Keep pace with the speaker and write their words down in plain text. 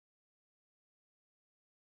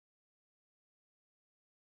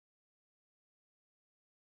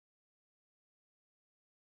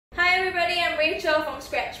everybody, I'm Rachel from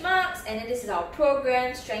ScRach MarcS, and this is our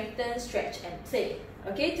program Strengthen, Stretch and Play.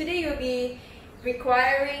 Okay, today you'll be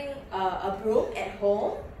requiring a broom at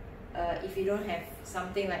home. If you don't have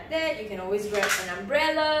something like that, you can always grab an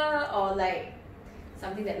umbrella or like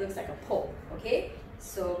something that looks like a pole. Okay,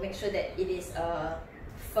 so make sure that it is a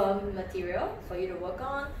firm material for you to work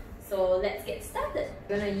on. So let's get started.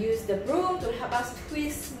 We're gonna use the broom to help us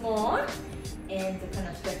twist more and to kind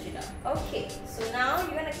of stretch it out. Okay, so now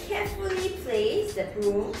you're gonna carefully place the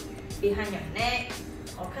broom behind your neck,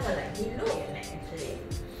 or kind of like below your neck actually.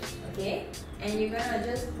 Okay, and you're gonna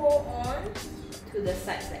just hold on to the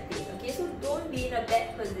sides like this. Okay, so don't be in a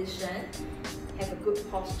bad position. Have a good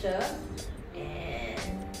posture, and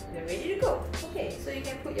you're ready to go. Okay, so you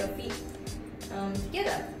can put your feet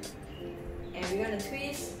together, and we're gonna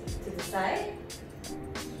twist to the side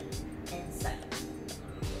and side.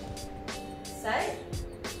 Side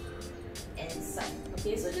and side.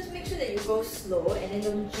 Okay, so just make sure that you go slow and then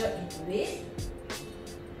don't jerk into it.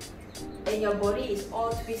 And your body is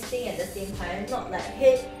all twisting at the same time, not like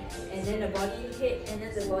head and then the body, head and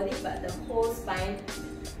then the body, but the whole spine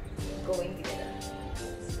going together.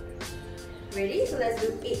 Ready? So let's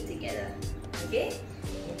do 8 together. Okay?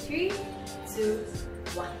 In 3, 2,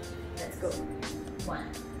 1. Let's go. 1.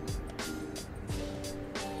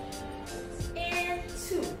 And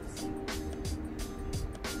 2.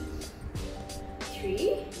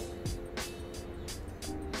 3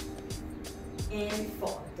 and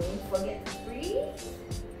 4. Don't forget to breathe.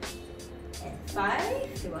 And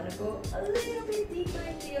 5. You want to go a little bit deeper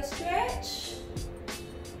into your stretch.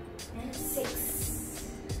 And 6.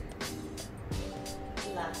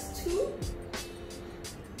 Last 2.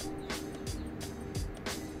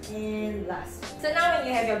 And last 1. So now when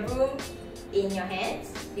you have your broom in your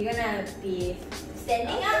hands, you're gonna be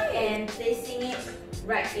standing up and placing it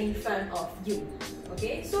right in front of you.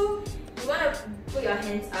 Okay, so you want to put your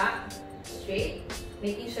hands up straight,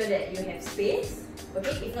 making sure that you have space. Okay,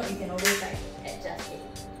 if not, you can always like adjust it.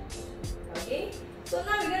 Okay, so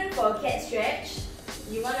now we're going for a cat stretch.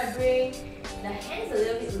 You want to bring the hands a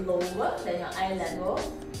little bit lower than your eye level.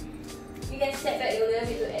 You can step back a little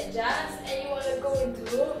bit to adjust, and you want to go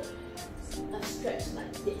into a stretch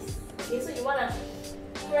like this. Okay, so you want to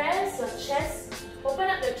press your chest, open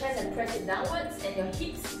up your chest and press it downwards, and your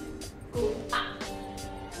hips go up.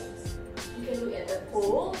 You can look at the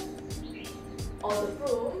pole or the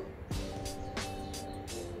broom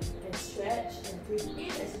and stretch and breathe in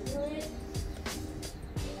as you do it.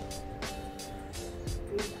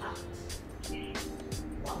 Breathe out.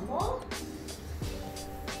 One more.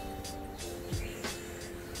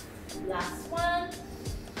 Last one.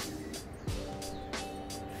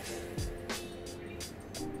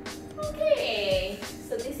 Okay,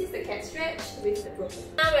 so this is the cat stretch with the broom.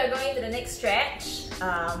 Now we are going to the next stretch.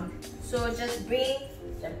 So just bring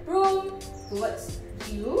the broom towards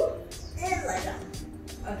you and lie down.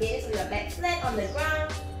 Okay, so your back flat on the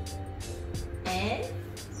ground, and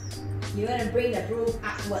you're gonna bring the broom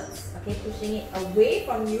upwards. Okay, pushing it away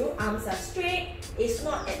from you. Arms are straight. It's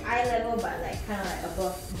not at eye level, but like kind of like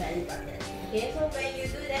above belly button. Okay, so when you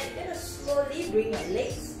do that, you're gonna slowly bring your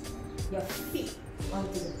legs, your feet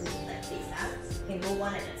onto the broom like this. You can go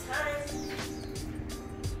one at a time.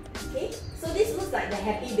 Okay, so this looks like the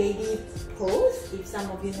happy baby pose, if some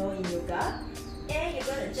of you know in yoga. And you're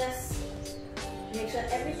gonna just make sure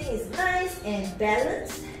everything is nice and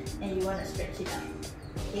balanced, and you want to stretch it out.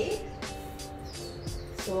 Okay,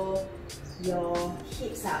 so your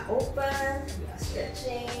hips are open, you're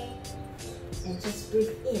stretching, and just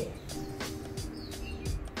breathe in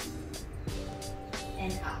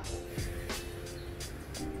and out.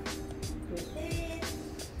 Breathe in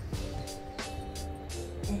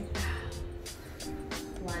and out.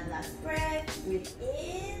 One last breath. Breathe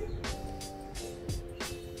in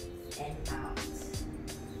and out.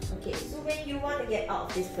 Okay, so when you want to get out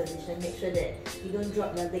of this position, make sure that you don't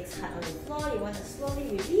drop your legs hard on the floor. You want to slowly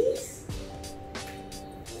release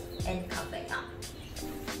and come back up.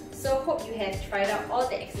 So hope you have tried out all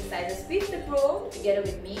the exercises with the broom together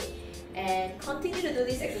with me, and continue to do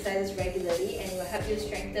these exercises regularly, and it will help you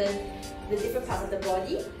strengthen the different parts of the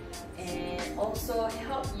body and also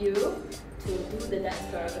help you to do the dance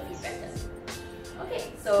choreography better.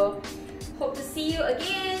 Okay, so hope to see you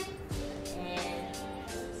again, and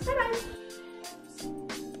bye bye.